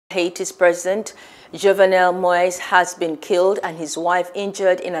Haiti's president, Jovenel Moïse, has been killed and his wife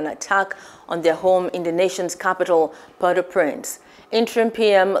injured in an attack on their home in the nation's capital, Port-au-Prince. Interim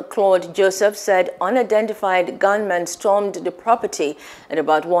PM Claude Joseph said unidentified gunmen stormed the property at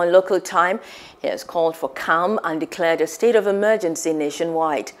about 1 local time. He has called for calm and declared a state of emergency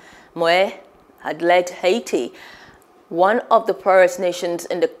nationwide. Moïse had led Haiti, one of the poorest nations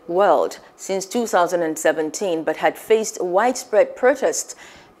in the world, since 2017, but had faced widespread protests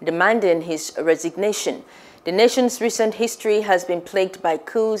demanding his resignation. The nation's recent history has been plagued by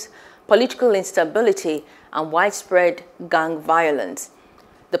coups, political instability, and widespread gang violence.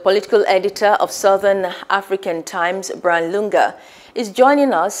 The political editor of Southern African Times, Brian Lunga, is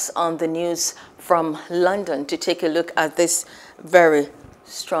joining us on the news from London to take a look at this very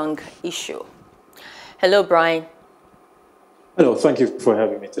strong issue. Hello, Brian. Hello, thank you for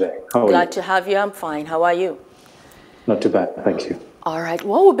having me today. How are you? Glad to have you. I'm fine. How are you? Not too bad, thank you. All right.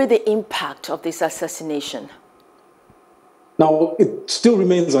 What will be the impact of this assassination? Now, it still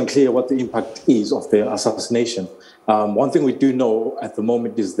remains unclear what the impact is of the assassination. One thing we do know at the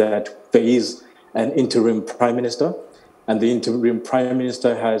moment is that there is an interim prime minister, and the interim prime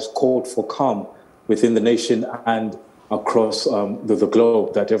minister has called for calm within the nation and across the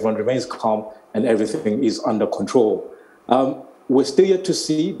globe, that everyone remains calm and everything is under control. We're still yet to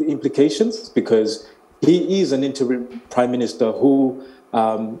see the implications, because he is an interim prime minister who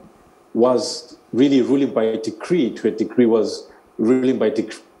was really ruling by decree to a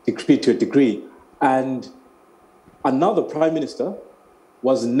degree, and another prime minister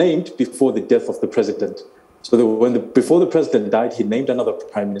was named before the death of the president. So before the president died, he named another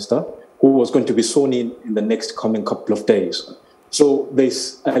prime minister who was going to be sworn in the next coming couple of days. So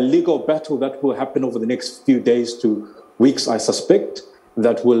there's a legal battle that will happen over the next few days to weeks, I suspect,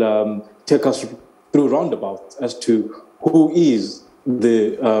 that will take us through roundabouts as to who is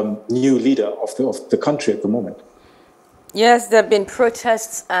the new leader of the country at the moment. Yes, there have been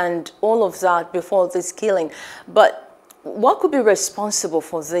protests and all of that before this killing. But what could be responsible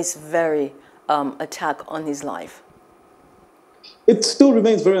for this very attack on his life? It still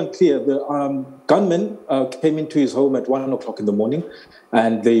remains very unclear. The gunmen came into his home at 1 o'clock in the morning,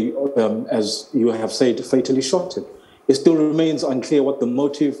 and they, as you have said, fatally shot him. It still remains unclear what the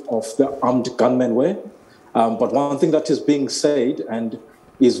motive of the armed gunmen were. But one thing that is being said and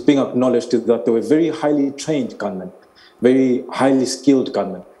is being acknowledged is that they were very highly trained gunmen, very highly skilled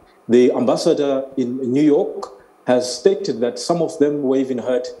gunmen. The ambassador in New York has stated that some of them were even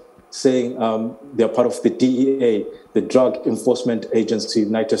heard saying they're part of the DEA, the Drug Enforcement Agency,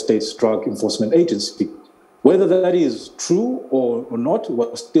 United States Drug Enforcement Agency. Whether that is true or not,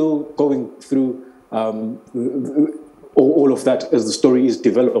 we're still going through all of that as the story is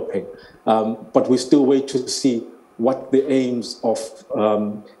developing. But we still wait to see what the aims of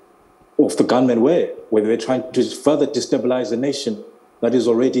the gunmen were, whether they're trying to further destabilize a nation that is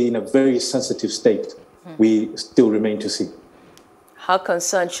already in a very sensitive state. We still remain to see. How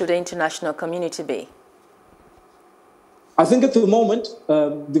concerned should the international community be? I think at the moment,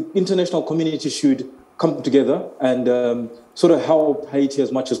 the international community should come together and sort of help Haiti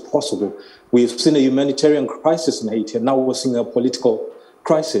as much as possible. We've seen a humanitarian crisis in Haiti, and now we're seeing a political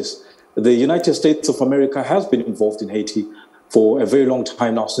crisis. The United States of America has been involved in Haiti for a very long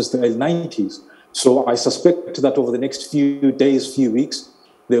time now, since the early 90s. So I suspect that over the next few days, few weeks,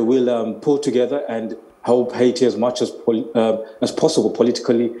 they will pull together and help Haiti as much as possible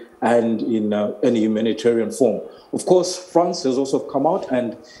politically and in any humanitarian form. Of course, France has also come out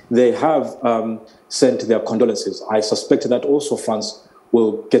and they have sent their condolences. I suspect that also France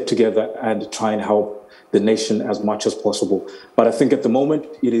will get together and try and help the nation as much as possible. But I think at the moment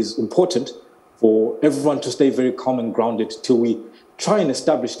it is important for everyone to stay very calm and grounded till we try and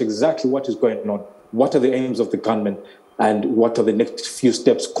establish exactly what is going on, what are the aims of the gunmen, and what are the next few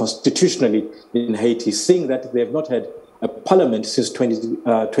steps constitutionally in Haiti, seeing that they have not had a parliament since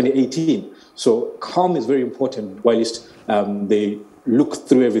 2018. So calm is very important whilst they look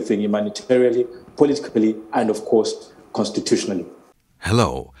through everything humanitarily, politically, and of course, constitutionally.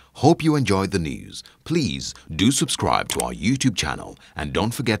 Hello, hope you enjoyed the news. Please do subscribe to our YouTube channel and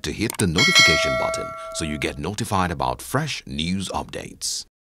don't forget to hit the notification button so you get notified about fresh news updates.